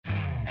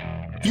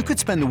You could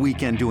spend the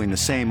weekend doing the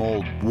same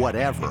old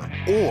whatever,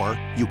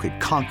 or you could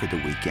conquer the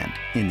weekend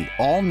in the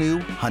all-new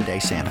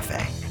Hyundai Santa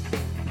Fe.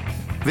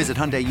 Visit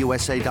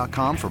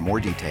HyundaiUSA.com for more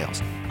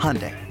details.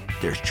 Hyundai,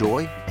 there's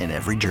joy in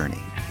every journey.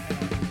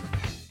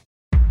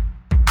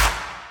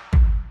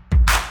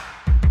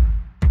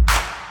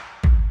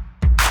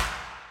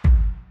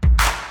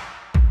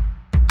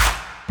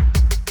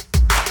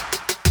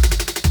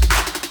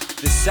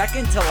 The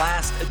second to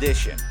last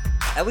edition,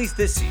 at least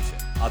this season,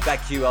 of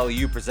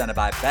BetQLU presented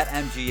by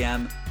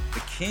BetMGM, the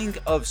king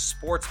of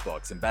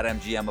sportsbooks. And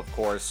BetMGM, of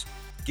course,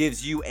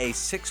 gives you a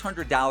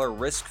 $600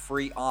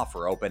 risk-free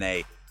offer. Open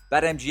a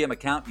BetMGM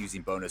account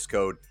using bonus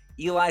code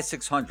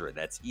ELI600.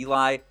 That's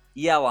Eli,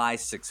 ELI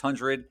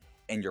 600.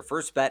 And your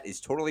first bet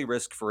is totally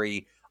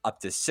risk-free, up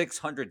to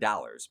 $600.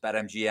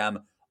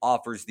 BetMGM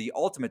offers the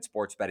ultimate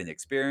sports betting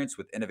experience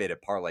with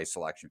innovative parlay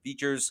selection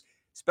features,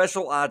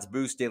 special odds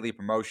boost, daily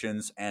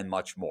promotions, and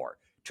much more.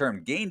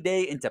 Turn game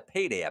day into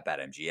payday at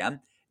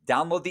BetMGM.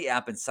 Download the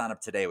app and sign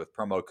up today with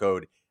promo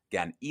code,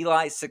 again,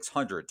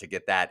 ELI600 to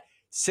get that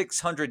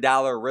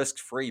 $600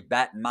 risk-free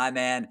bet. And my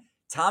man,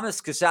 Thomas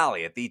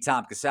Casale at the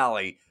Tom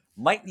Casale,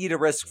 might need a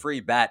risk-free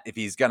bet if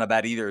he's going to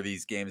bet either of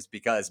these games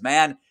because,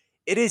 man,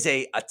 it is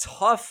a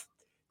tough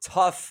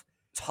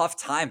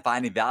time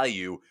finding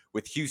value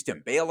with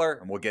Houston Baylor,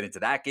 and we'll get into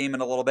that game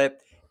in a little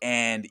bit,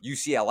 and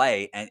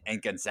UCLA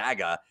and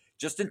Gonzaga,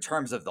 just in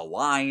terms of the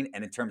line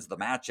and in terms of the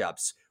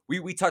matchups.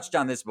 We touched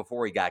on this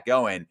before we got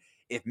going.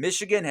 If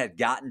Michigan had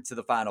gotten to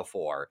the Final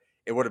Four,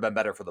 it would have been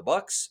better for the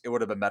Bucks. It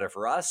would have been better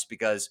for us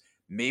because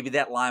maybe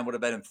that line would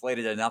have been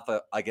inflated enough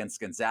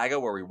against Gonzaga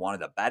where we wanted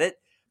to bet it.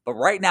 But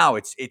right now,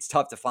 it's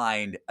tough to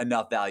find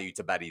enough value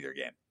to bet either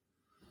game.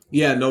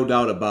 Yeah, no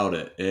doubt about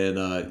it.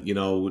 And, we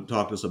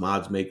talked to some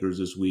odds makers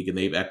this week, and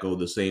they've echoed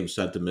the same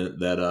sentiment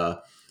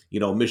that,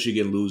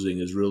 Michigan losing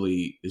is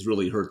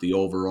really hurt the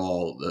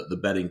overall, the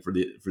betting for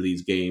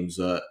these games.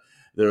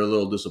 They're a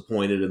little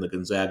disappointed in the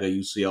Gonzaga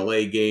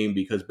UCLA game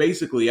because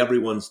basically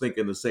everyone's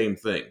thinking the same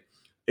thing.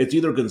 It's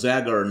either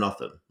Gonzaga or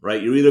nothing, right?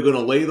 You're either going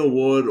to lay the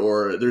wood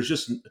or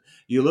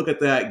you look at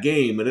that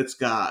game and it's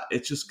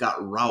just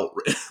got route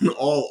written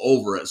all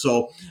over it.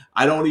 So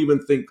I don't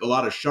even think a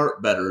lot of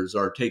sharp bettors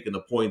are taking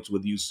the points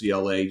with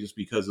UCLA just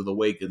because of the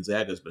way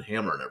Gonzaga's been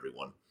hammering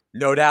everyone.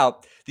 No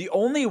doubt. The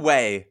only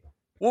way,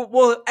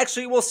 we'll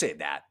save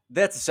that.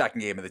 That's the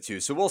second game of the two.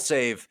 So we'll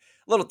save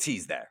a little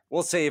tease there.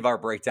 We'll save our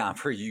breakdown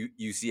for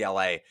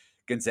UCLA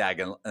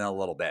Gonzaga in a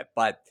little bit.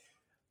 But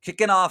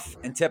kicking off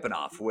and tipping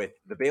off with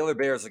the Baylor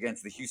Bears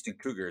against the Houston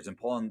Cougars and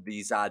pulling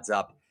these odds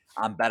up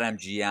on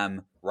BetMGM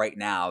right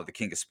now, the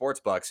king of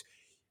sportsbooks.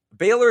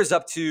 Baylor is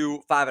up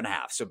to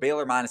 5.5. So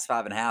Baylor minus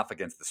 5.5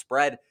 against the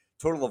spread,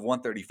 total of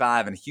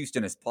 135, and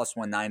Houston is plus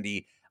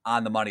 190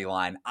 on the money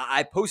line.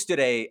 I posted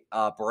a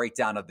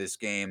breakdown of this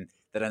game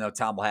that I know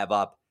Tom will have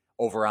up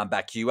over on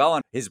BetQL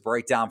and his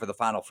breakdown for the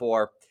Final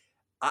Four.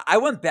 I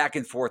went back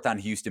and forth on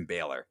Houston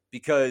Baylor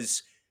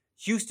because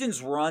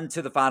Houston's run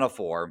to the Final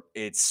Four,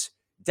 it's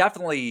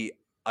definitely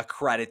a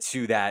credit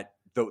to that,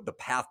 the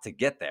path to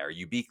get there.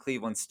 You beat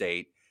Cleveland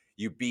State.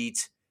 You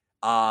beat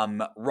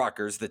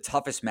Rutgers, the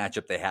toughest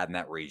matchup they had in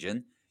that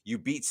region. You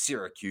beat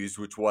Syracuse,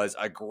 which was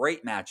a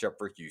great matchup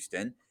for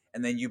Houston.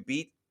 And then you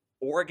beat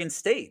Oregon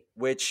State,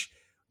 which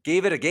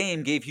gave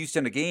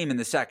Houston a game in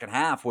the second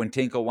half when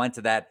Tinkle went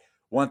to that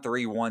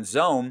 1-3-1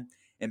 zone.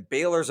 And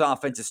Baylor's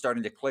offense is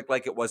starting to click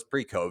like it was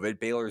pre-COVID.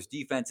 Baylor's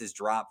defense has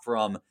dropped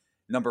from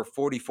number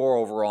 44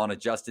 overall in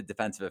adjusted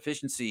defensive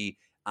efficiency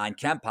on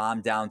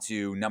KenPom down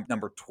to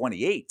number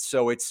 28.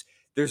 So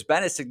there's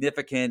been a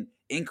significant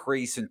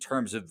increase in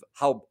terms of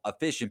how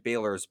efficient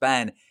Baylor has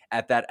been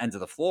at that end of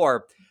the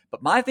floor.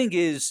 But my thing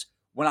is,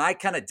 when I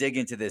kind of dig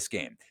into this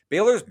game,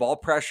 Baylor's ball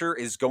pressure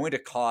is going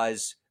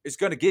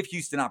to give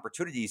Houston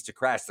opportunities to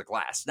crash the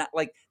glass.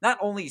 Not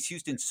only is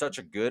Houston such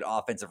a good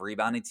offensive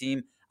rebounding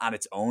team on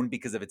its own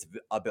because of its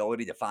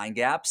ability to find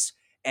gaps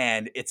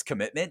and its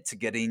commitment to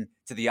getting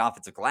to the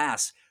offensive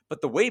glass,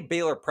 but the way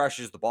Baylor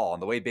pressures the ball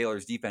and the way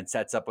Baylor's defense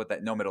sets up with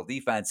that no-middle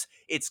defense,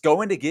 it's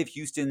going to give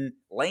Houston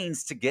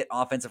lanes to get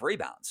offensive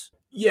rebounds.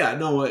 Yeah,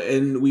 no,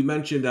 and we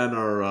mentioned on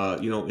our,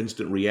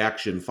 instant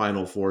reaction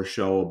Final Four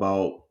show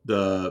about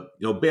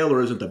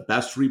Baylor isn't the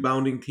best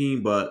rebounding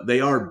team, but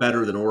they are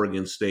better than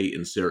Oregon State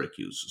and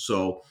Syracuse.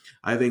 So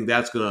I think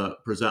that's going to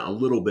present a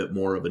little bit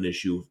more of an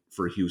issue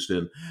for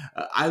Houston.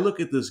 I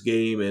look at this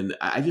game and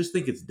I just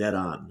think it's dead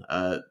on.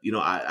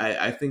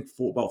 I think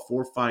about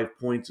 4 or 5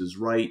 points is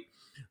right.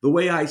 The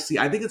way I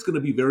think it's going to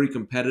be very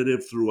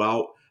competitive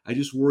throughout. I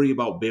just worry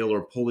about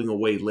Baylor pulling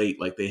away late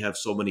like they have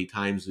so many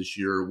times this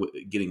year,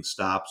 getting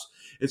stops.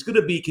 It's going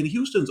to be, can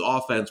Houston's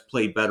offense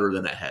play better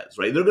than it has,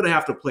 right? They're going to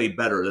have to play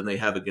better than they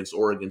have against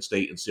Oregon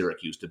State and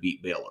Syracuse to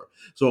beat Baylor.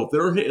 So if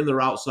they're hitting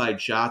their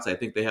outside shots, I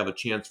think they have a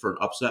chance for an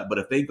upset. But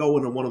if they go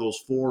into one of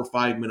those 4 or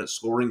 5 minute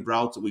scoring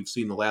droughts that we've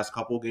seen the last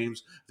couple of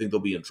games, I think they'll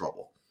be in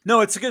trouble.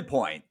 No, it's a good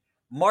point.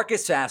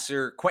 Marcus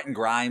Sasser, Quentin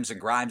Grimes, and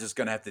Grimes is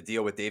going to have to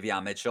deal with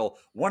Davion Mitchell.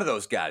 One of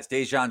those guys,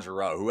 Dejan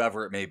Jarreau,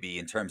 whoever it may be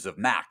in terms of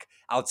Mac,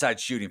 outside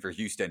shooting for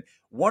Houston.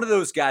 one of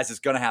those guys is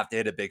going to have to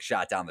hit a big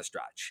shot down the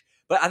stretch.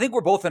 But I think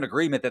we're both in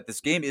agreement that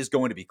this game is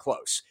going to be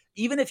close.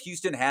 Even if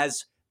Houston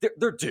has,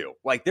 they're due.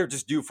 Like, they're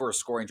just due for a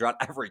scoring drought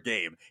every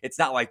game. It's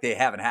not like they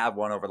haven't had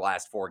one over the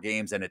last 4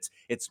 games, and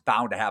it's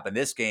bound to happen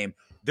this game.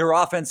 Their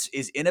offense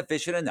is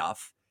inefficient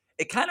enough.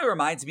 It kind of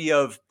reminds me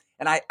of,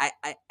 and I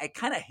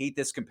kind of hate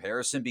this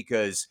comparison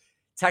because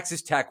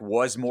Texas Tech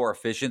was more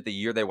efficient the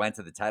year they went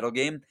to the title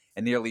game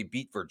and nearly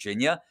beat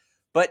Virginia.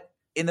 But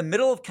in the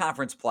middle of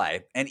conference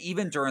play, and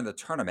even during the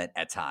tournament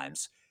at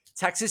times,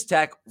 Texas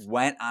Tech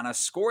went on a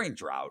scoring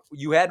drought.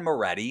 You had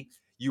Moretti.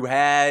 You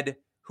had,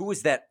 who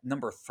was that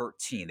number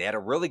 13? They had a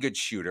really good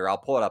shooter. I'll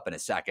pull it up in a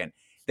second.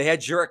 They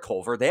had Jarrett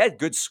Culver. They had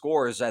good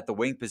scores at the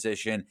wing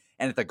position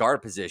and at the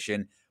guard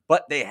position,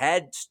 but they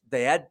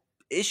had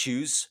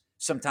issues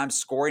sometimes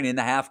scoring in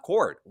the half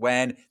court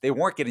when they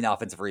weren't getting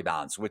offensive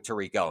rebounds with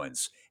Tariq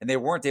Owens, and they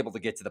weren't able to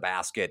get to the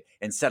basket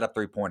and set up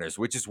 3-pointers,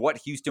 which is what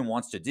Houston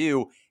wants to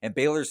do. And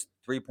Baylor's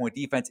 3-point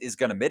defense is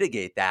going to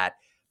mitigate that.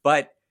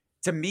 But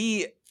to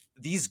me,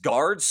 these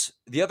guards,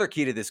 the other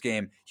key to this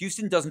game,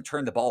 Houston doesn't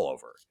turn the ball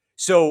over.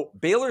 So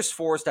Baylor's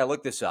forced, I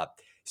looked this up,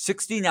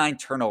 69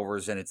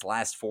 turnovers in its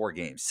last 4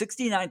 games,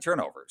 69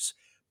 turnovers.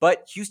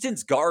 But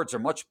Houston's guards are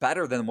much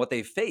better than what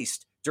they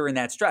faced during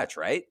that stretch,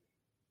 right?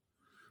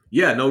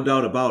 Yeah, no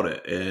doubt about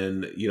it.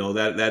 And,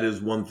 that is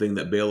one thing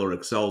that Baylor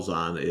excels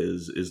on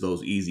is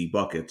those easy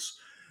buckets.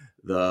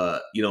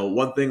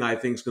 One thing I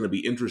think is going to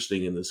be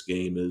interesting in this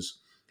game is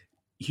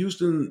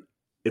Houston,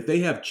 if they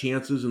have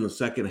chances in the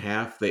second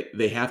half,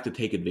 they have to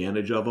take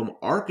advantage of them.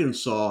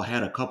 Arkansas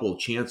had a couple of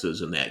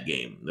chances in that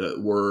game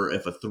where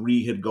if a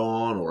 3 had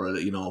gone or,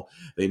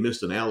 they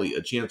missed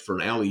a chance for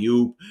an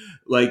alley-oop.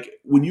 Like,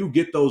 when you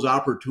get those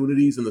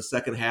opportunities in the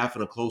second half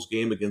in a close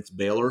game against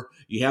Baylor,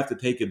 you have to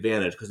take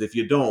advantage, because if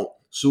you don't,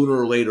 sooner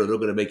or later, they're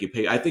going to make you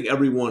pay. I think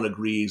everyone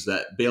agrees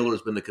that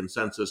Baylor's been the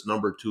consensus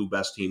number 2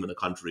 best team in the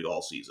country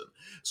all season.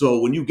 So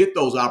when you get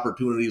those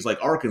opportunities like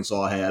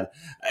Arkansas had,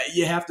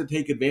 you have to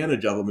take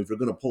advantage of them if you're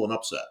going to pull an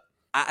upset.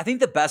 I think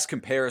the best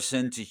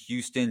comparison to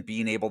Houston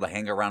being able to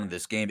hang around in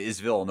this game is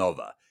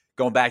Villanova.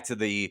 Going back to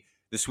the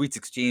Sweet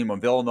 16 when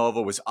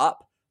Villanova was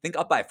up, I think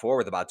up by 4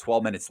 with about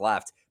 12 minutes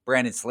left.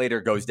 Brandon Slater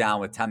goes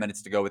down with 10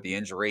 minutes to go with the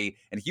injury,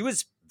 and he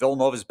was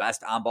Villanova's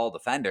best on-ball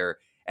defender.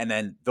 And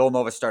then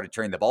Villanova started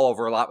turning the ball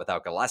over a lot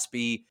without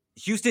Gillespie.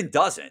 Houston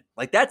doesn't.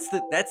 Like, that's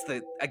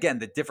again,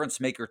 the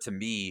difference maker to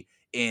me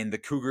in the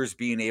Cougars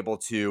being able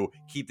to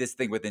keep this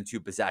thing within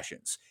 2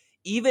 possessions.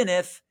 Even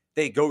if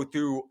they go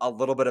through a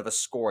little bit of a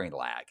scoring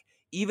lag,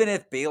 even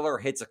if Baylor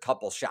hits a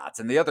couple shots.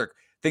 And the other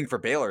thing for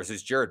Baylor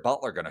is Jared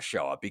Butler going to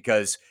show up?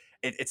 Because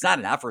it's not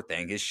an effort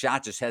thing. His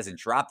shot just hasn't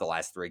dropped the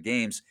last 3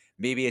 games.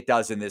 Maybe it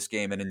does in this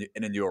game in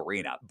a new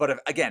arena. But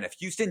if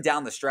Houston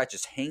down the stretch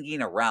is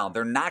hanging around,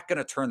 they're not going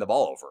to turn the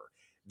ball over.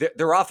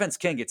 Their offense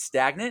can get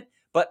stagnant,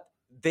 but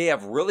they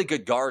have really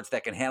good guards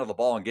that can handle the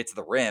ball and get to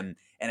the rim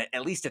and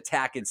at least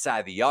attack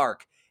inside the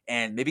arc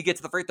and maybe get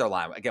to the free throw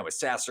line. Again, with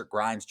Sasser,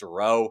 Grimes,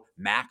 Giroux,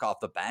 Mack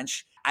off the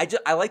bench.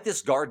 I like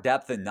this guard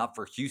depth enough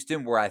for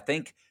Houston where I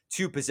think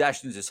 2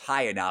 possessions is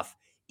high enough,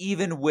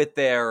 even with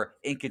their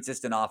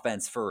inconsistent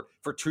offense for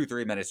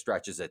 2-3 minute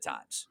stretches at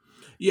times.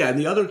 Yeah, and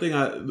the other thing,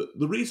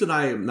 the reason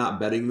I am not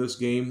betting this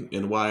game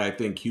and why I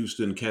think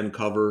Houston can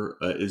cover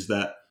is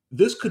that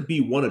this could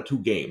be one of 2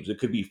 games. It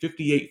could be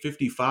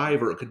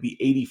 58-55 or it could be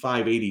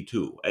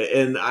 85-82.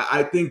 And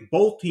I think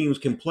both teams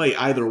can play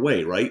either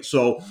way, right?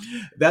 So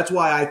that's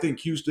why I think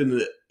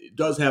Houston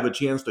does have a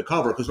chance to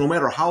cover, because no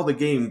matter how the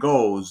game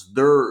goes,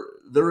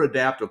 they're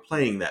adaptive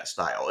playing that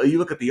style. You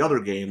look at the other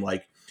game,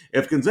 like,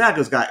 if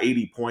Gonzaga's got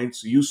 80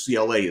 points,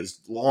 UCLA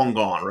is long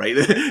gone, right?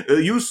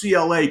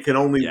 UCLA can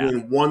only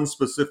win one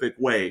specific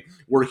way,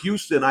 where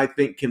Houston, I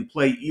think, can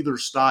play either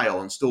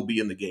style and still be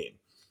in the game.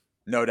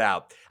 No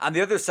doubt. On the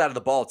other side of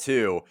the ball,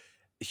 too,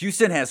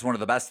 Houston has one of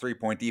the best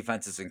 3-point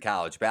defenses in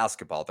college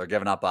basketball. They're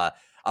giving up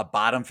a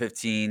bottom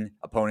 15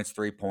 opponent's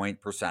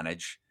 3-point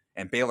percentage,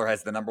 and Baylor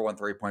has the number 1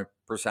 3-point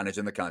percentage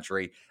in the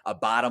country, a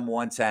bottom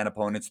 110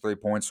 opponent's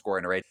 3-point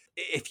scoring rate.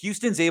 If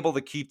Houston's able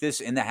to keep this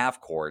in the half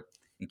court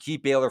and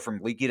keep Baylor from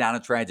leaking down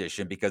in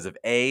transition because of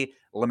A,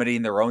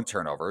 limiting their own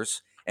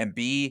turnovers, and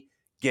B,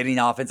 getting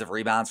offensive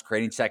rebounds,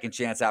 creating second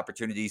chance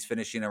opportunities,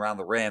 finishing around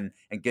the rim,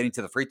 and getting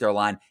to the free throw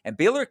line. And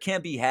Baylor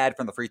can be had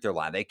from the free throw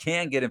line. They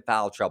can get in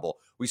foul trouble.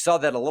 We saw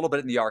that a little bit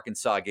in the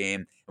Arkansas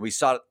game, and we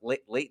saw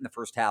it late in the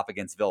first half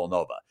against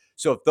Villanova.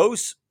 So if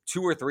those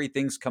 2 or 3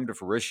 things come to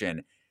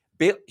fruition,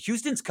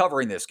 Houston's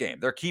covering this game.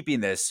 They're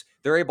keeping this.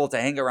 They're able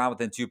to hang around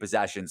within 2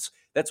 possessions.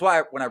 That's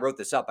why when I wrote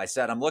this up, I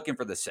said I'm looking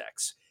for the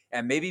 6.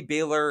 And maybe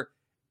Baylor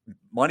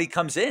money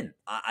comes in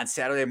on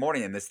Saturday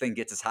morning and this thing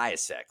gets as high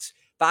as 6.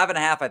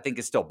 5.5, I think,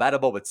 is still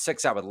bettable, but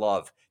 6, I would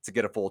love to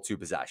get a full 2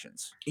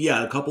 possessions.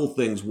 Yeah, a couple of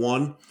things.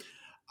 One,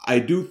 I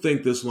do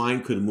think this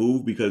line could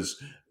move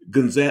because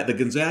the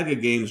Gonzaga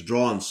game's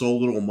drawing so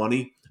little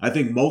money. I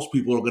think most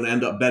people are going to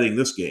end up betting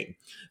this game.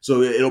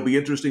 So it'll be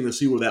interesting to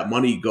see where that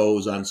money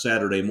goes on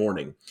Saturday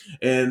morning.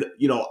 And,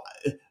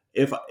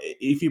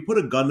 if you put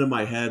a gun to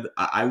my head,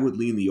 I would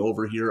lean the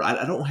over here.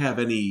 I don't have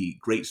any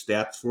great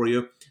stats for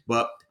you.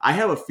 But I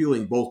have a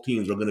feeling both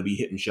teams are going to be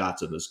hitting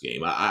shots in this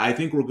game. I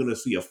think we're going to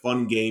see a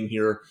fun game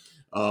here.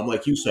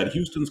 Like you said,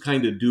 Houston's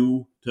kind of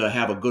due to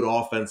have a good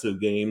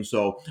offensive game.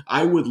 So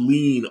I would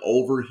lean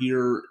over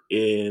here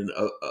in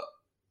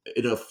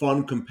a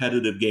fun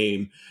competitive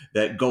game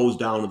that goes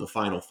down to the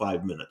final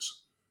 5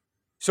 minutes.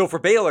 So for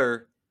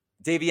Baylor,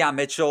 Davion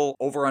Mitchell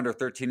over under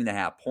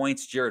 13.5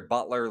 points. Jared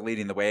Butler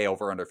leading the way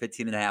over under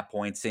 15.5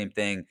 points. Same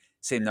thing,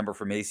 same number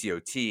for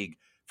MaCio Teague.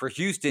 For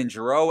Houston,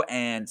 Giroux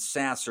and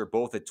Sasser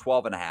both at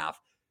 12.5.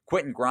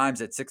 Quentin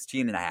Grimes at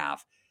 16.5.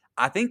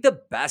 I think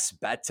the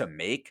best bet to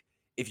make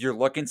if you're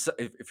looking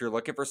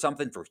for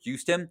something for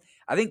Houston,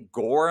 I think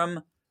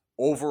Gorham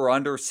over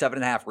under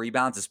 7.5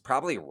 rebounds is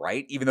probably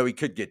right, even though he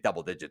could get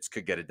double digits,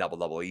 could get a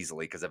double-double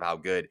easily because of how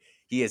good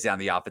he is on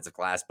the offensive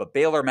glass. But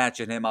Baylor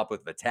matching him up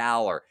with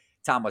Vital or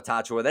Tom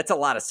Watachua, that's a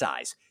lot of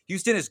size.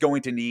 Houston is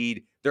going to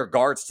need their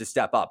guards to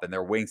step up and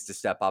their wings to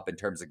step up in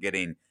terms of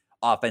getting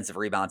offensive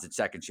rebounds and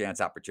second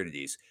chance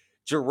opportunities.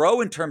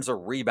 Giroux, in terms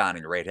of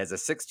rebounding rate, has a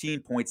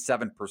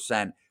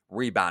 16.7%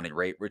 rebounding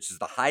rate, which is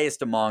the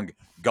highest among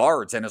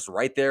guards, and is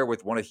right there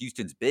with one of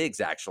Houston's bigs,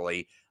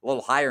 actually, a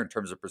little higher in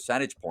terms of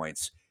percentage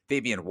points,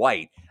 Fabian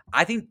White.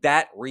 I think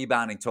that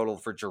rebounding total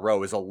for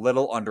Giroux is a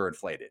little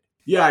underinflated.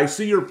 Yeah, I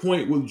see your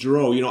point with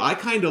Giroux. I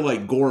kind of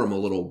like Gorham a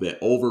little bit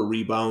over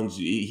rebounds.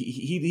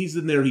 He's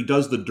in there. He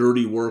does the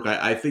dirty work.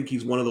 I think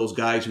he's one of those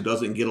guys who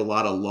doesn't get a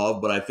lot of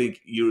love, but I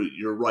think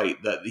you're right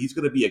that he's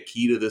going to be a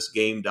key to this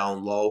game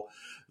down low.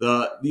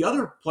 The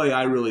other play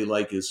I really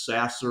like is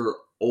Sasser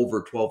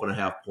over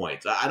 12.5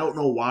 points. I don't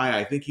know why.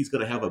 I think he's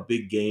going to have a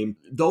big game.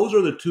 Those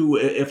are the two.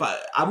 If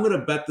I'm going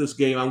to bet this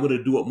game, I'm going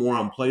to do it more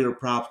on player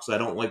props because I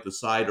don't like the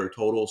side or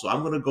total. So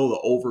I'm going to go the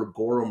over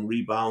Gorham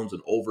rebounds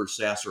and over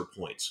Sasser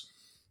points.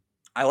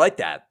 I like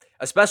that,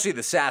 especially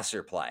the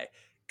Sasser play,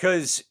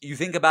 because you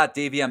think about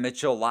Davion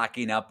Mitchell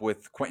locking up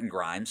with Quentin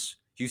Grimes,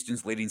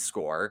 Houston's leading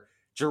scorer.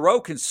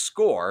 Giroux can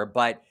score,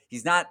 but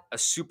he's not a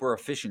super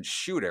efficient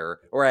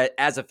shooter or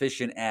as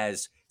efficient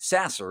as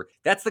Sasser.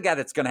 That's the guy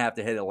that's going to have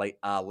to hit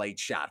a late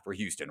shot for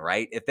Houston,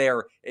 right? If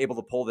they're able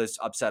to pull this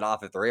upset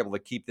off, if they're able to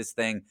keep this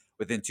thing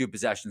within 2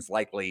 possessions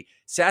likely,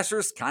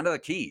 Sasser's kind of the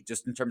key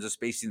just in terms of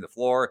spacing the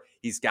floor.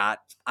 He's got,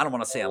 I don't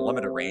want to say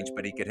unlimited range,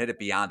 but he could hit it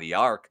beyond the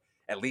arc,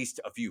 at least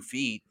a few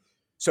feet.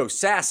 So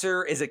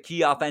Sasser is a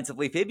key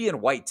offensively.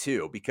 Fabian White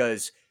too,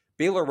 because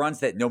Baylor runs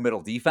that no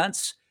middle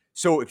defense.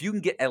 So if you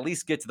can at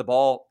least get to the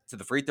ball to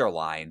the free throw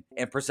line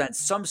and present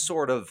some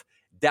sort of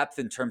depth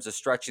in terms of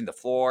stretching the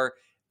floor,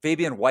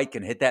 Fabian White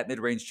can hit that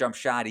mid-range jump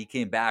shot. He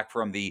came back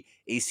from the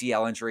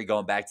ACL injury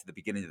going back to the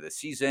beginning of the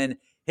season,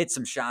 hit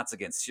some shots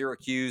against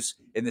Syracuse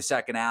in the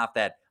second half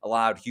that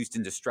allowed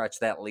Houston to stretch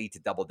that lead to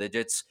double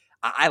digits.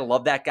 I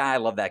love that guy. I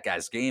love that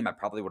guy's game. I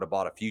probably would have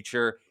bought a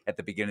future at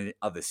the beginning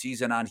of the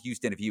season on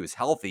Houston if he was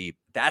healthy.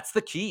 That's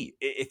the key.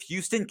 If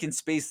Houston can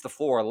space the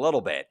floor a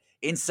little bit,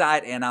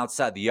 inside and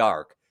outside the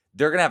arc,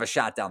 they're going to have a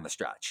shot down the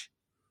stretch.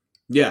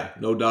 Yeah,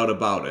 no doubt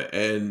about it.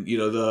 And,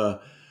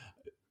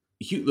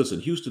 listen,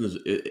 Houston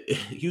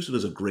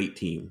is a great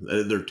team.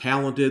 They're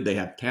talented. They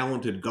have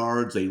talented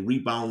guards. They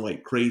rebound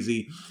like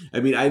crazy.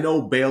 I mean, I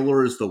know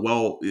Baylor is the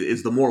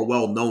more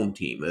well-known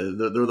team.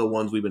 They're the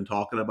ones we've been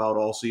talking about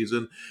all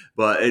season.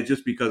 But it's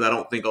just because I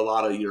don't think a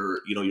lot of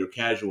your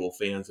casual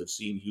fans have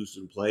seen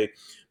Houston play.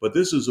 But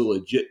this is a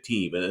legit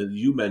team. And as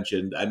you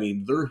mentioned, I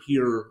mean, they're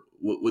here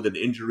with an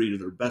injury to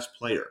their best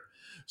player.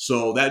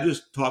 So that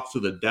just talks to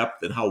the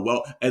depth and how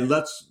well. And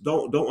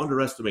don't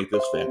underestimate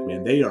this fact,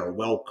 man. They are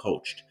well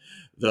coached.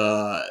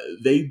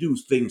 They do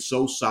things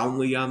so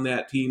soundly on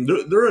that team.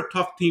 They're a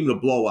tough team to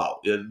blow out.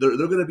 They're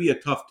going to be a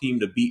tough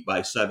team to beat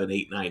by 7,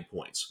 8, 9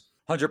 points.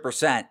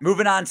 100%.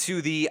 Moving on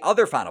to the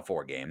other Final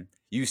Four game,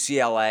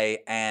 UCLA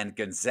and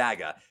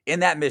Gonzaga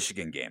in that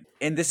Michigan game.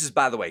 And this is,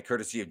 by the way,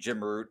 courtesy of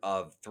Jim Root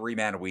of Three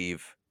Man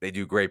Weave. They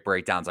do great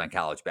breakdowns on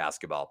college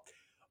basketball.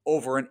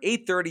 Over an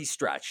 8:30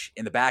 stretch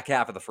in the back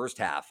half of the first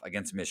half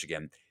against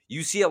Michigan,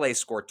 UCLA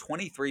scored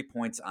 23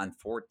 points on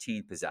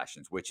 14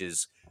 possessions, which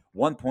is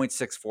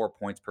 1.64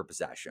 points per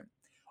possession.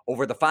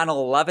 Over the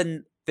final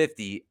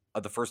 11:50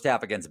 of the first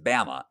half against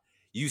Bama,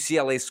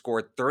 UCLA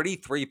scored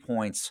 33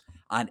 points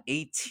on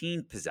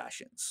 18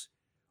 possessions,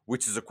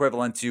 which is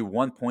equivalent to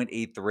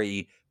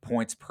 1.83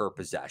 points per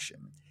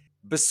possession.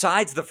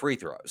 Besides the free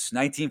throws,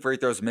 19 free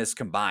throws missed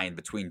combined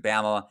between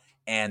Bama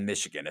and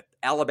Michigan. If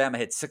Alabama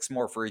hit 6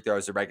 more free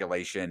throws in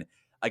regulation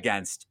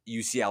against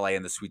UCLA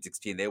in the Sweet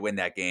 16, they win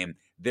that game.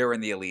 They're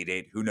in the Elite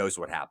Eight. Who knows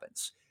what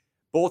happens?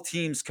 Both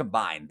teams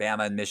combined,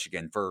 Bama and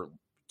Michigan,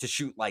 to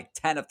shoot like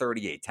 10 of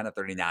 38, 10 of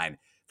 39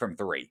 from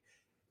 3.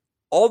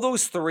 All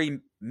those 3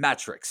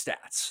 metric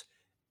stats,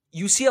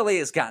 UCLA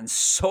has gotten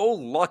so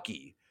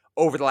lucky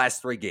over the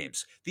last 3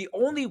 games. The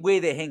only way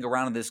they hang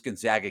around in this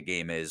Gonzaga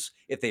game is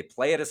if they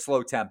play at a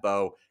slow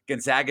tempo,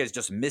 Gonzaga is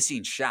just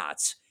missing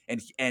shots,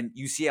 and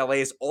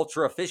UCLA is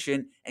ultra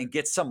efficient and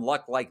gets some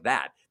luck like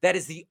that. That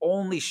is the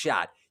only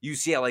shot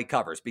UCLA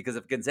covers, because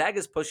if Gonzaga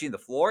is pushing the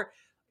floor,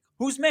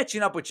 who's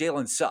matching up with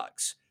Jalen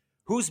Suggs?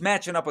 Who's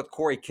matching up with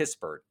Corey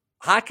Kispert?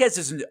 Jaquez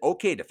is an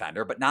okay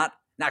defender, but not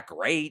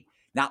great.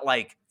 Not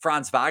like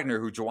Franz Wagner,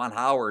 who Juwan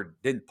Howard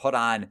didn't put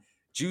on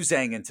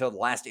Juzang until the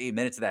last 8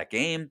 minutes of that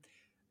game.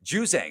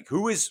 Juzang,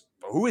 who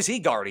is he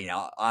guarding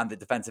on the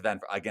defensive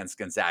end against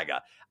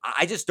Gonzaga?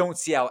 I just don't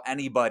see how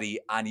anybody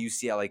on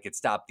UCLA could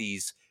stop the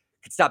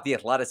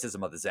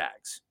athleticism of the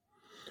Zags.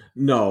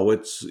 No,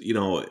 it's,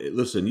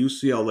 listen,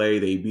 UCLA,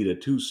 they beat a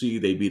 2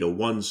 seed, they beat a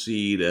 1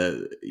 seed,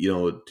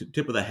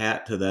 tip of the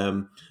hat to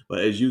them. But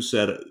as you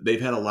said,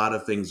 they've had a lot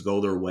of things go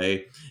their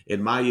way.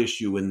 And my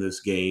issue in this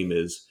game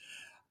is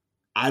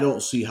I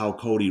don't see how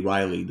Cody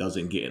Riley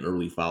doesn't get in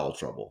early foul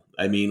trouble.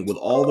 I mean, with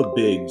all the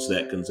bigs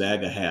that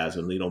Gonzaga has,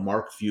 and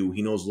Mark Few,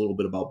 he knows a little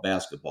bit about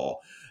basketball.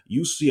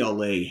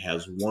 UCLA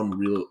has one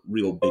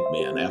real big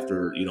man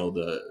after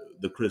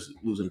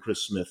losing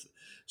Chris Smith.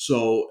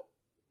 So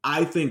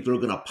I think they're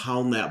going to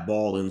pound that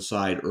ball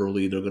inside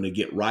early. They're going to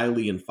get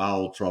Riley in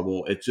foul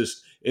trouble.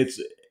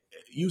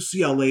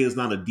 UCLA is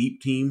not a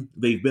deep team.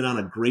 They've been on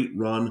a great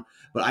run,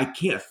 but I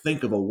can't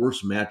think of a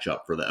worse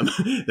matchup for them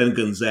than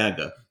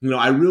Gonzaga.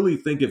 I really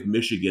think if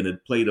Michigan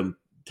had played them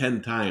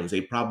 10 times,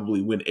 they'd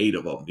probably win 8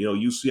 of them.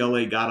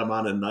 UCLA got them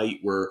on a night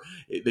where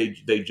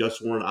they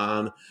just weren't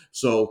on.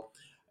 So,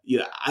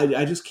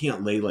 I just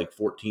can't lay like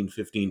 14,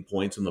 15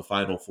 points in the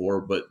Final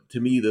Four, but to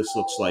me, this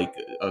looks like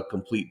a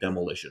complete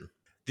demolition.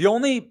 The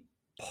only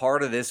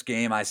part of this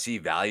game I see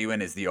value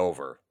in is the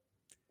over.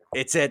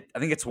 I think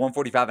it's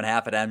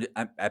 145.5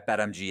 at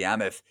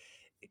BetMGM.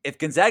 If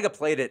Gonzaga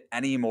played at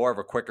any more of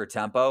a quicker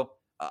tempo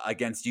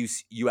against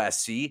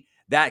USC,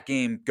 that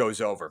game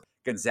goes over.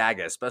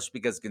 Gonzaga, especially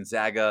because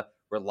Gonzaga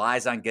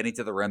relies on getting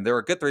to the rim. They're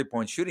a good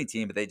 3-point shooting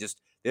team, but they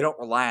don't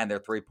rely on their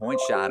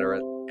 3-point shot, or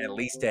at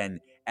least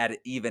at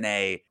even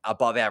a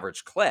above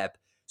average clip.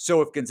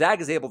 So if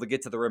Gonzaga is able to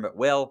get to the rim at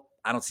will,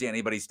 I don't see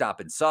anybody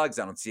stopping Suggs.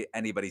 I don't see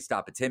anybody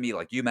stopping Timmy.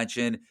 Like you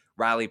mentioned,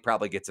 Riley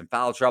probably gets in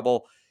foul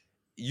trouble.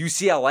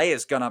 UCLA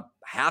is going to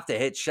have to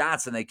hit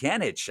shots, and they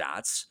can hit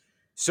shots.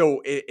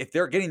 So if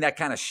they're getting that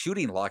kind of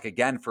shooting luck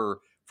again for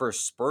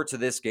spurts of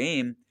this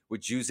game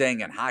with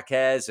Juzang and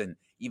Jaquez and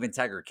even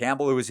Tiger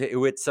Campbell,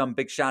 who hit some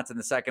big shots in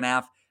the second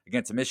half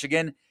against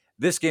Michigan,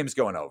 this game's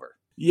going over.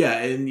 Yeah,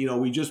 and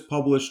we just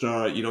published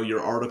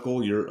your article,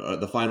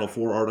 the Final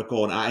Four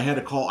article, and I had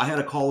to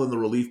call in the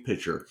relief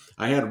pitcher.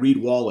 I had Reed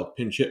Wallach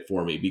pinch hit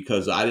for me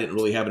because I didn't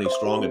really have any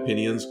strong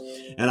opinions,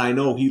 and I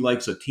know he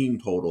likes a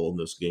team total in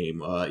this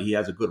game. He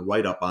has a good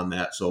write up on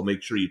that, so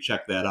make sure you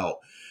check that out.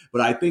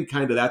 But I think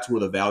kind of that's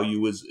where the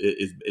value is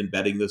in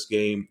betting this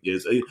game.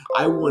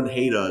 I wouldn't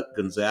hate a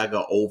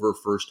Gonzaga over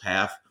first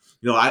half.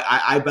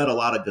 I bet a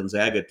lot of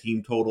Gonzaga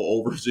team total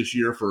overs this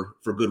year for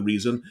good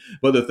reason.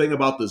 But the thing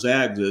about the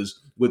Zags is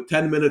with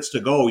 10 minutes to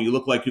go, you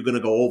look like you're going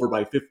to go over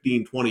by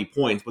 15, 20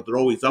 points, but they're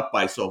always up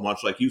by so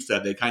much. Like you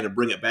said, they kind of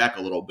bring it back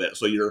a little bit.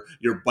 So you're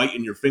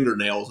biting your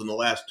fingernails in the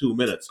last 2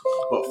 minutes.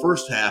 But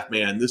first half,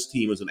 man, this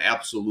team is an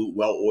absolute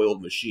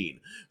well-oiled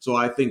machine. So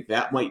I think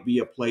that might be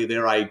a play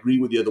there. I agree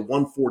with you. The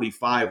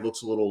 145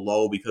 looks a little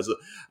low because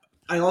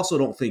I also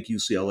don't think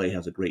UCLA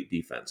has a great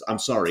defense. I'm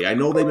sorry. I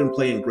know they've been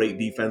playing great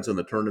defense in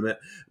the tournament,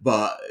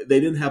 but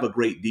they didn't have a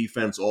great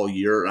defense all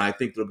year, and I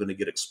think they're going to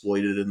get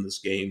exploited in this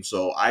game.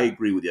 So I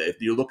agree with you.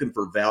 If you're looking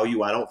for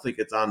value, I don't think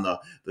it's on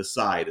the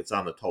side. It's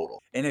on the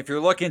total. And if you're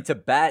looking to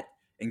bet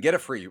and get a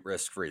free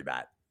risk-free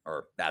bet,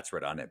 or that's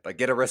redundant, but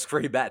get a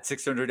risk-free bet,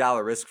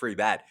 $600 risk-free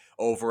bet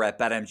over at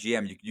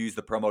BetMGM. You can use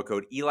the promo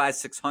code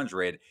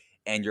Eli600,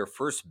 and your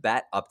first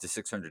bet up to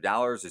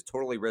 $600 is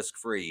totally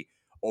risk-free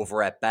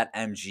over at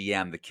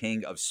BetMGM, the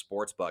king of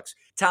sportsbooks.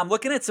 Tom,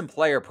 looking at some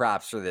player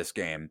props for this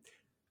game.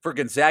 For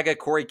Gonzaga,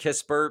 Corey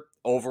Kispert,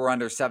 over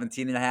under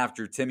 17.5.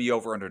 Drew Timme,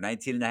 over under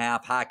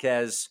 19.5.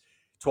 Jaquez,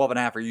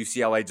 12.5 for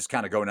UCLA, just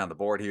kind of going down the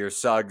board here.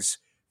 Suggs,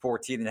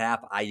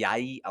 14.5.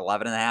 Ayayi,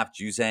 11.5.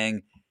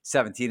 Juzang,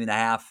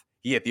 17.5.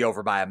 He hit the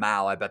over by a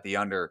mile. I bet the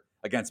under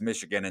against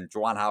Michigan. And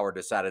Juwan Howard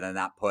decided to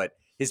not put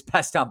his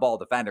best on-ball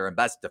defender and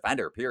best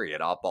defender, period,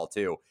 off-ball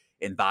too,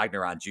 in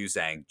Wagner on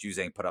Juzang.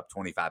 Juzang put up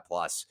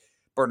 25+.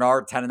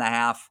 Bernard,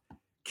 10.5.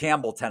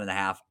 Campbell,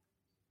 10.5.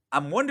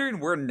 I'm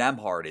wondering where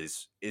Nembhard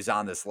is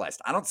on this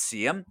list. I don't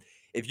see him.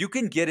 If you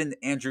can get an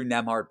Andrew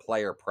Nembhard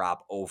player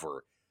prop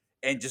over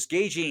and just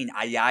gauging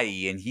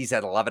Ayayi, and he's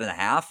at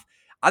 11.5,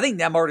 I think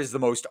Nembhard is the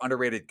most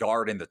underrated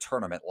guard in the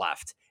tournament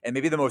left, and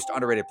maybe the most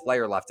underrated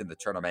player left in the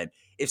tournament.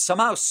 If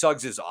somehow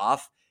Suggs is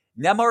off,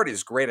 Nembhard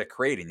is great at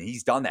creating.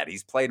 He's done that.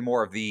 He's played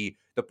more of the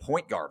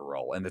point guard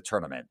role in the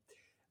tournament.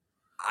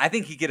 I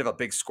think he could have a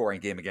big scoring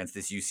game against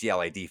this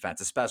UCLA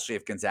defense, especially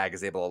if Gonzaga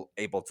is able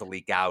to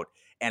leak out.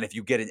 And if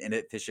you get an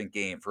inefficient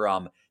game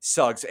from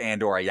Suggs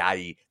and or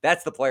Ayayi,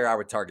 that's the player I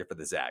would target for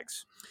the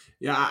Zags.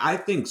 Yeah, I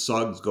think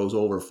Suggs goes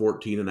over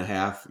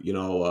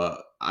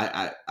 14.5.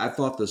 I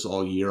thought this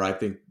all year. I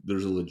think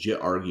there's a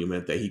legit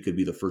argument that he could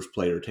be the first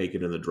player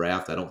taken in the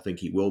draft. I don't think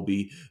he will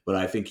be, but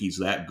I think he's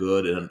that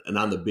good. And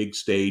on the big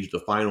stage, the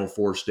Final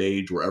Four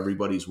stage where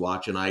everybody's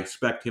watching, I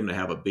expect him to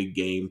have a big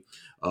game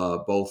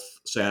both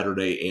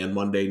Saturday and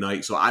Monday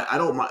night. So I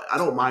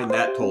don't mind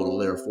that total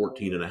there,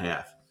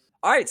 14.5.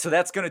 All right, so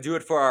that's going to do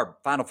it for our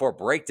Final Four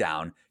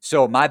breakdown.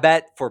 So my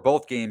bet for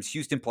both games,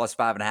 Houston plus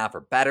 5.5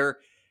 or better.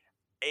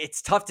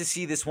 It's tough to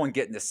see this one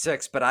getting to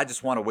 6, but I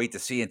just want to wait to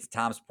see. And to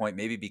Tom's point,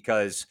 maybe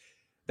because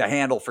the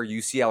handle for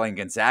UCLA and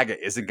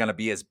Gonzaga isn't going to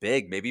be as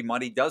big. Maybe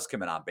money does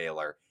come in on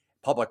Baylor,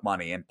 public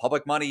money, and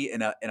public money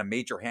in a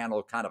major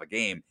handle kind of a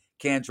game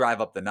can drive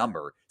up the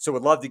number. So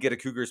would love to get a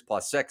Cougars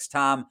 +6.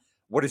 Tom,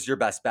 what is your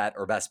best bet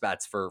or best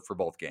bets for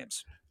both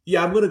games?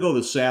 Yeah, I'm going to go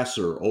the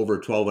Sasser over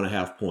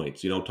 12.5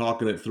 points.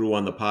 Talking it through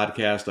on the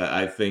podcast,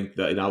 I think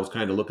that, and I was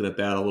kind of looking at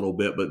that a little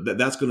bit, but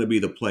that's going to be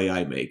the play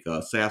I make.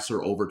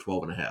 Sasser over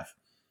 12.5.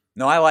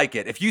 No, I like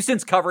it. If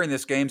Houston's covering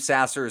this game,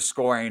 Sasser is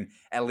scoring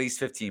at least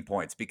 15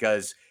 points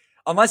because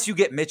unless you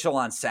get Mitchell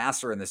on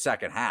Sasser in the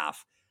second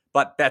half,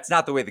 but that's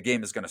not the way the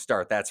game is going to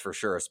start, that's for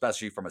sure,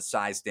 especially from a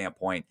size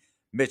standpoint.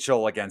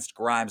 Mitchell against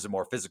Grimes, a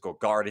more physical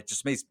guard. It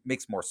just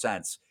makes more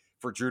sense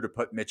for Drew to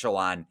put Mitchell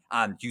on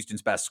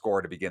Houston's best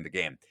scorer to begin the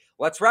game.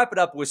 Let's wrap it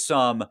up with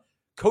some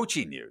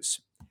coaching news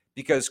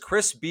because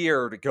Chris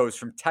Beard goes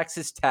from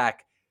Texas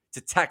Tech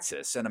to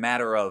Texas in a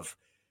matter of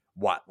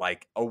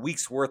like a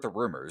week's worth of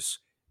rumors.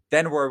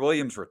 Then Roy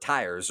Williams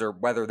retires, or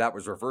whether that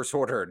was reverse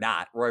order or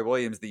not. Roy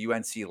Williams, the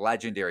UNC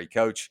legendary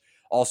coach,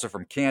 also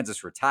from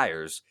Kansas,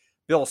 retires.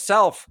 Bill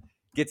Self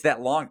gets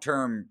that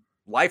long-term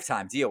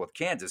lifetime deal with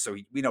Kansas, so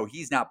we know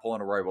he's not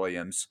pulling a Roy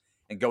Williams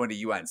and going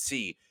to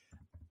UNC.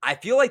 I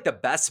feel like the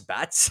best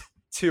bets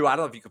to, I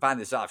don't know if you can find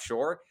this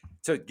offshore,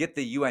 to get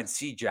the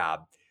UNC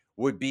job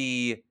would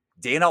be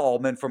Dana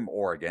Altman from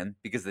Oregon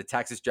because the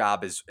Texas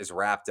job is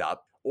wrapped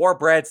up, or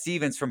Brad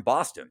Stevens from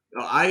Boston.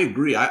 I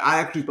agree. I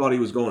actually thought he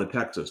was going to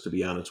Texas, to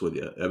be honest with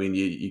you. I mean,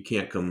 you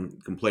can't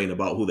complain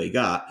about who they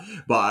got,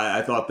 but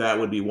I thought that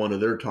would be one of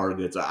their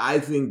targets. I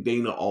think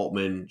Dana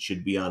Altman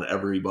should be on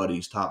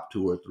everybody's top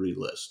 2 or 3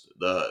 list.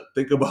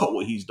 Think about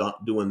what he's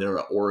doing there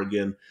at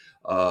Oregon,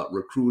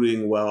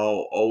 recruiting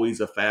well, always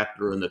a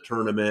factor in the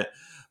tournament.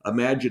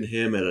 Imagine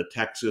him at a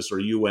Texas or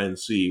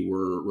UNC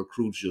where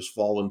recruits just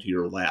fall into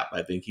your lap.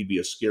 I think he'd be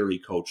a scary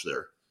coach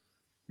there.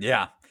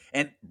 Yeah.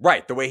 And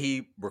right, the way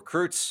he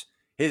recruits,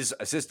 his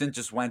assistant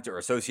just went, or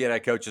associate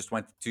head coach just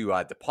went to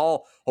DePaul.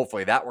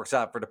 Hopefully that works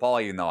out for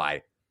DePaul, even though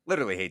I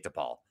literally hate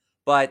DePaul.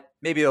 But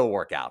maybe it'll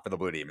work out for the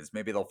Blue Demons.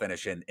 Maybe they'll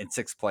finish in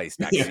 6th place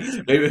next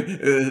season. Maybe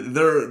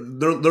they're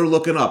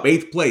looking up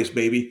 8th place,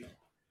 baby.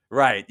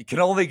 Right, you can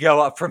only go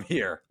up from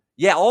here.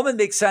 Yeah, Altman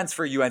makes sense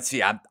for UNC.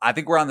 I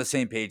think we're on the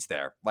same page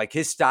there. Like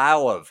his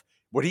style of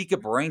what he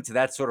could bring to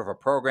that sort of a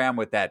program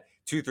with that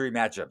 2-3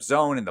 matchup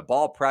zone and the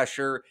ball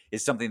pressure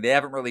is something they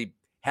haven't really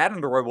had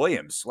under Roy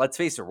Williams. Let's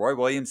face it, Roy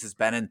Williams has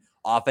been an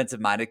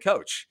offensive-minded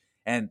coach.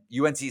 And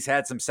UNC's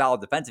had some solid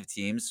defensive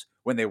teams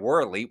when they were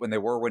elite, when they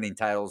were winning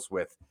titles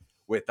with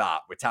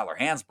Tyler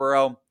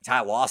Hansborough.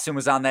 Ty Lawson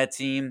was on that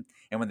team.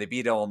 And when they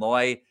beat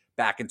Illinois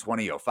back in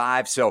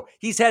 2005. So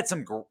he's had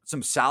some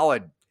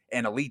solid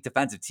and elite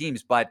defensive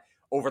teams. But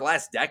over the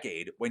last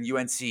decade, when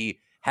UNC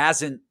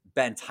hasn't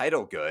been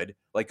title good,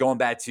 like going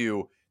back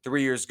to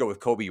 3 years ago with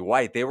Kobe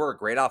White, they were a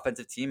great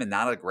offensive team and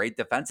not a great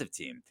defensive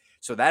team.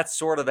 So that's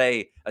sort of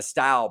a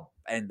style,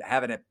 and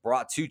having it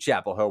brought to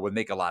Chapel Hill would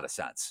make a lot of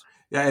sense.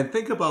 Yeah, and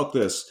think about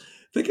this.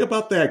 Think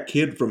about that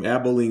kid from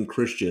Abilene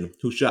Christian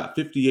who shot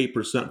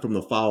 58% from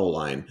the foul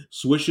line,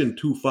 swishing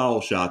 2 foul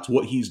shots,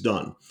 what he's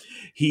done.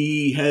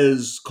 He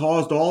has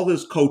caused all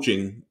this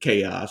coaching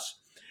chaos.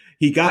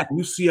 He got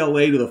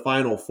UCLA to the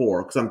Final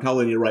Four, because I'm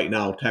telling you right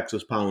now,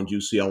 Texas pounds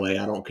UCLA.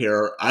 I don't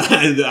care.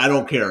 I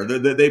don't care.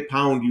 They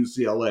pound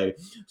UCLA.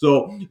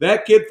 So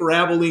that kid for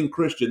Abilene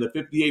Christian, the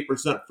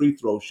 58% free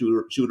throw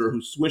shooter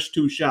who swished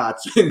 2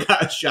 shots and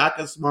got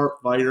Shaka Smart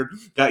fired,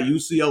 got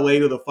UCLA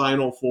to the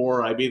Final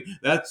Four. I mean,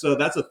 that's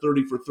a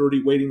 30 for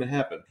 30 waiting to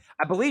happen.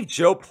 I believe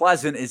Joe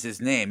Pleasant is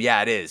his name.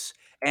 Yeah, it is.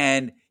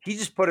 And he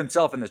just put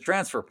himself in the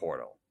transfer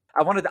portal.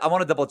 I want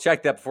to double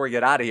check that before we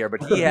get out of here,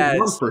 but he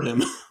has for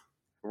him.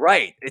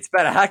 Right. It's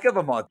been a heck of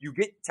a month. You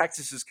get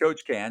Texas's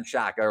coach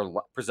Shaka,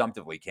 or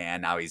presumptively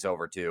can. Now he's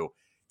over to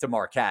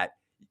Marquette.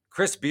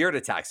 Chris Beard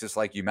at Texas,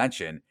 like you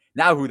mentioned.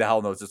 Now who the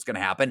hell knows what's going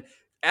to happen?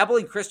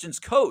 Abilene Christian's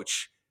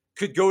coach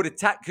could go to Right.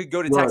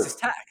 Texas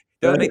Tech.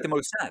 That would make the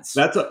most sense.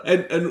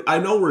 And I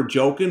know we're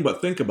joking, but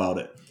think about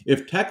it.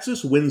 If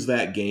Texas wins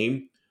that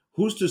game,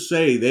 who's to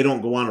say they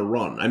don't go on a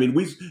run? I mean,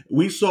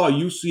 we saw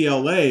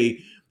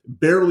UCLA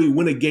barely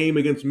win a game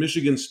against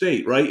Michigan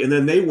State, right? And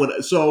then they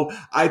won. So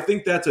I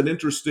think that's an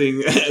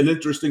interesting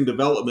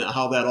development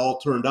how that all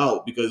turned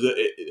out, because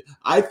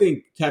I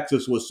think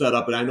Texas was set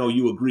up, and I know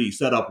you agree,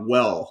 set up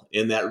well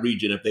in that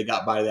region if they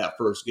got by that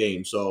first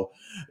game. So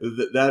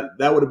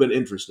that would have been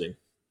interesting.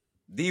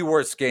 The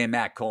worst game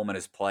Matt Coleman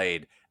has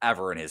played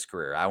ever in his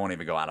career. I won't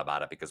even go on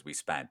about it because we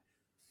spent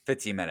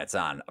 15 minutes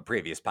on a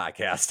previous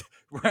podcast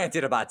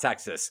ranted about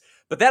Texas.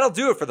 But that'll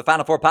do it for the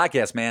Final Four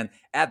podcast, man.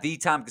 At the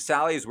Tom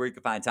Casale is where you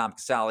can find Tom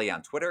Casale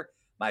on Twitter.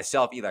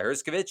 Myself, Eli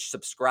Herskovich.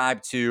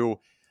 Subscribe to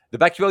the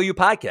BetQLU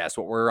podcast,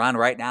 what we're on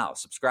right now.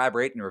 Subscribe,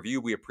 rate, and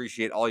review. We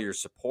appreciate all your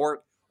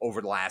support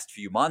over the last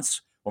few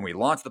months. When we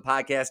launched the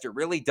podcast, it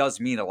really does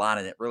mean a lot,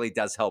 and it really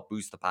does help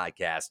boost the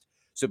podcast.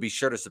 So be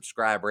sure to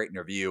subscribe, rate, and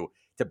review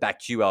to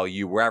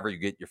BetQLU wherever you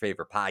get your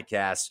favorite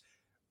podcasts.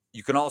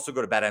 You can also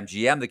go to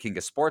BetMGM, the king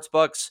of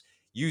sportsbooks.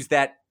 Use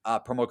that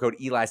promo code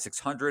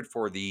Eli600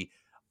 for the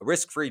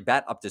risk-free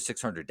bet up to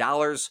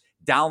 $600.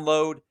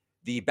 Download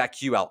the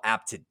BetQL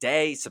app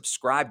today.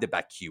 Subscribe to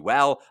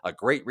BetQL, a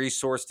great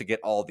resource to get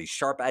all the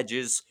sharp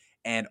edges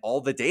and all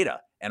the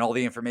data and all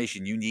the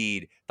information you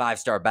need.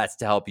 5-star bets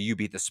to help you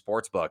beat the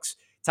sports books.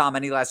 Tom,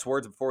 any last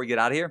words before we get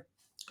out of here?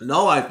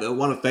 No, I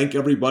want to thank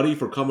everybody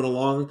for coming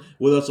along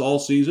with us all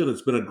season.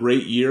 It's been a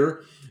great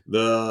year.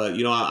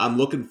 I'm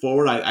looking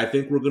forward. I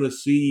think we're going to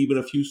see, even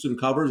if Houston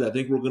covers, I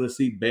think we're going to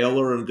see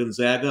Baylor and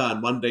Gonzaga on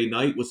Monday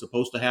night. Was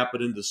supposed to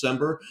happen in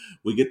December.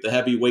 We get the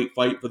heavyweight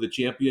fight for the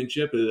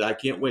championship. I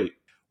can't wait.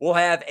 We'll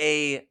have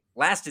a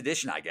last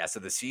edition, I guess,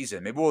 of the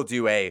season. Maybe we'll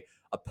do a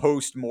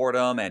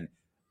post-mortem and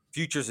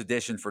futures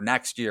edition for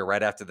next year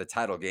right after the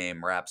title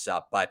game wraps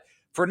up. But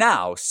for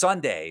now,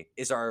 Sunday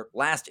is our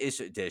last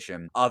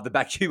edition of the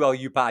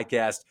BetQLU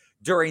podcast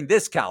during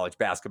this college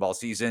basketball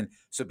season.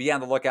 So be on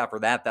the lookout for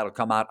that. That'll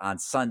come out on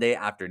Sunday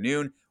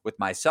afternoon with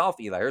myself,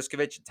 Eli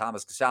Herskovich, and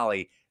Thomas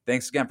Casale.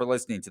 Thanks again for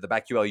listening to the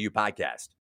BetQLU podcast.